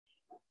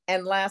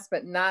And last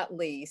but not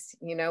least,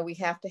 you know, we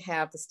have to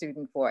have the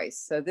student voice.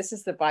 So this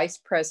is the Vice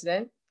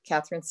President,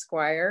 Katherine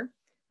Squire,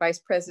 Vice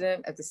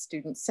President of the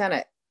Student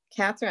Senate.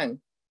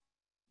 Katherine.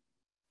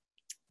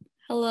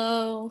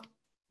 Hello.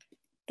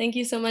 Thank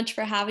you so much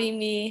for having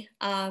me.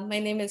 My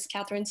name is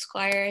Katherine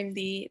Squire. I'm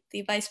the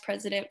Vice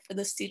President for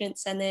the Student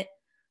Senate.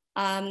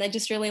 I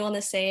just really want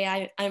to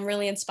say I'm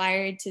really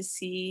inspired to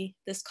see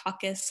this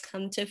caucus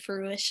come to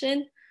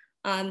fruition,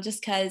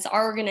 just because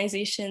our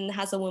organization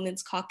has a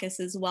women's caucus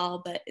as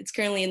well, but it's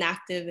currently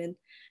inactive and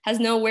has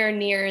nowhere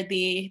near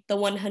the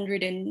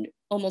 100 and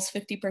almost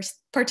 50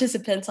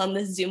 participants on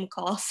this Zoom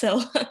call.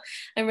 So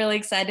I'm really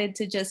excited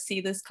to just see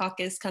this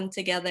caucus come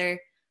together,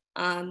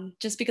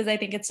 just because I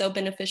think it's so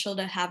beneficial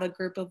to have a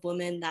group of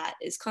women that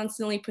is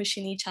constantly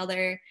pushing each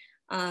other,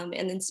 and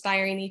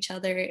inspiring each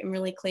other and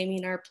really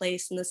claiming our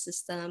place in the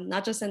system,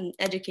 not just in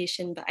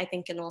education, but I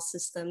think in all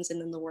systems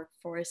and in the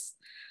workforce.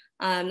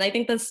 I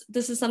think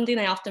this is something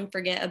I often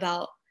forget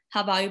about,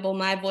 how valuable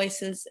my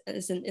voice is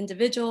as an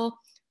individual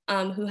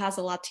who has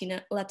a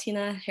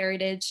Latina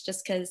heritage,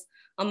 just because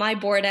on my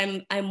board,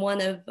 I'm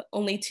one of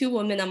only 2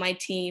 women on my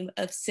team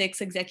of 6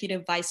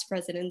 executive vice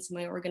presidents in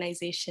my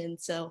organization.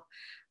 So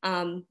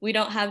we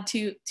don't have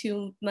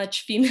too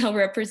much female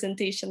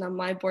representation on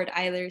my board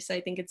either. So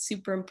I think it's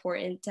super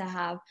important to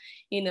have,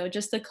 you know,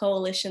 just a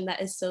coalition that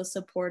is so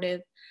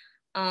supportive,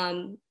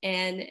 and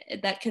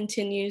that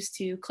continues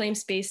to claim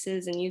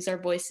spaces and use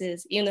our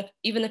voices, even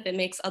if it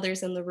makes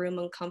others in the room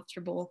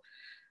uncomfortable.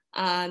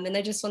 And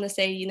I just want to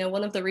say, you know,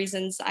 one of the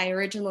reasons I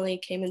originally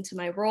came into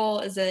my role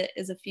as a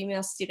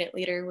female student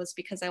leader was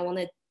because I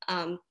wanted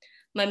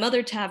my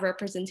mother to have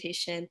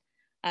representation.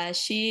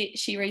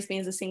 She raised me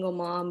as a single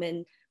mom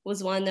and was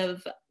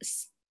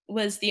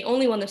the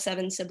only one of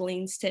 7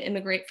 siblings to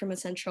immigrate from a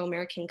Central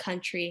American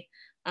country.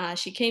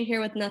 She came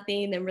here with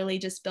nothing and really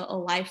just built a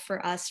life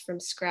for us from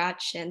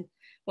scratch. And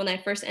when I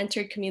first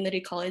entered community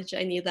college,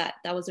 I knew that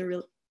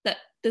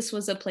this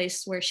was a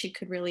place where she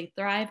could really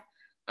thrive,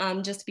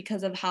 just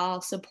because of how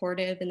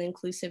supportive and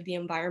inclusive the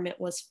environment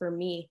was for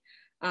me.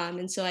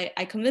 And so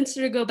I convinced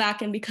her to go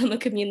back and become a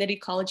community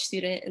college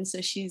student. And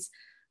so she's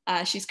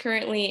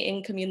currently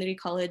in community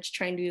college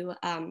trying to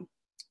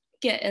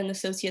get an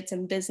associate's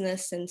in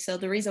business. And so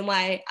the reason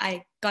why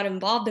I got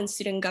involved in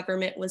student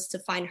government was to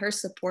find her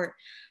support,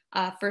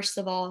 first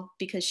of all,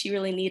 because she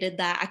really needed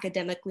that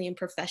academically and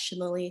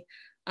professionally.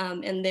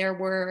 And there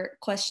were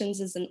questions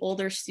as an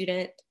older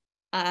student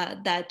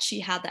that she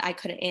had that I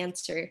couldn't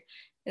answer.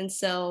 And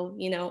so,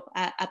 you know,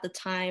 at the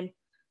time,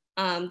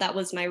 that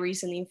was my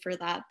reasoning for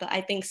that. But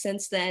I think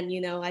since then, you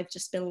know, I've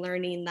just been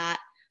learning that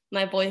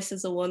my voice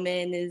as a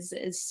woman is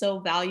so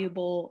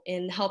valuable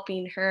in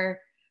helping her,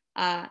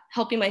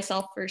 helping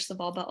myself, first of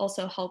all, but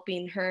also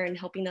helping her and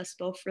helping us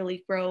both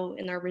really grow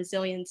in our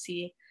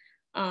resiliency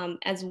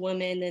as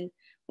women, and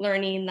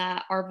learning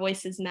that our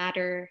voices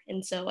matter.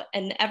 And so,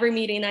 in every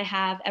meeting I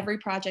have, every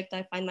project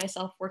I find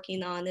myself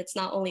working on, it's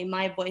not only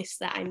my voice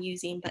that I'm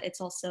using, but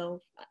it's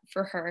also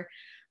for her.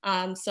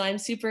 So I'm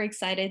super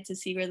excited to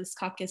see where this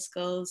caucus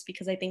goes,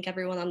 because I think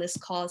everyone on this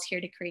call is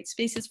here to create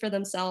spaces for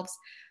themselves,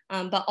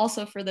 but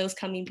also for those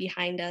coming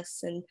behind us,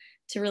 and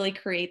to really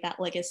create that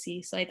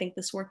legacy. So I think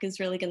this work is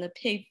really going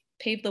to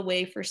pave the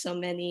way for so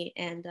many,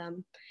 and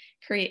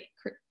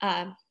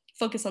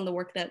focus on the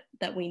work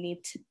that we need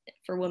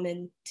for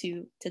women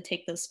to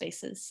take those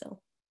spaces. So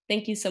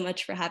thank you so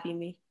much for having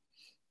me.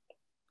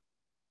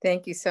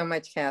 Thank you so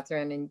much,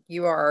 Katherine. And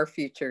you are our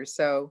future.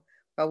 So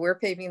while we're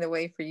paving the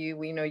way for you,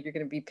 we know you're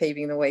going to be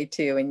paving the way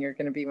too, and you're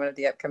going to be one of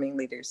the upcoming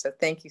leaders. So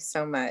thank you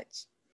so much.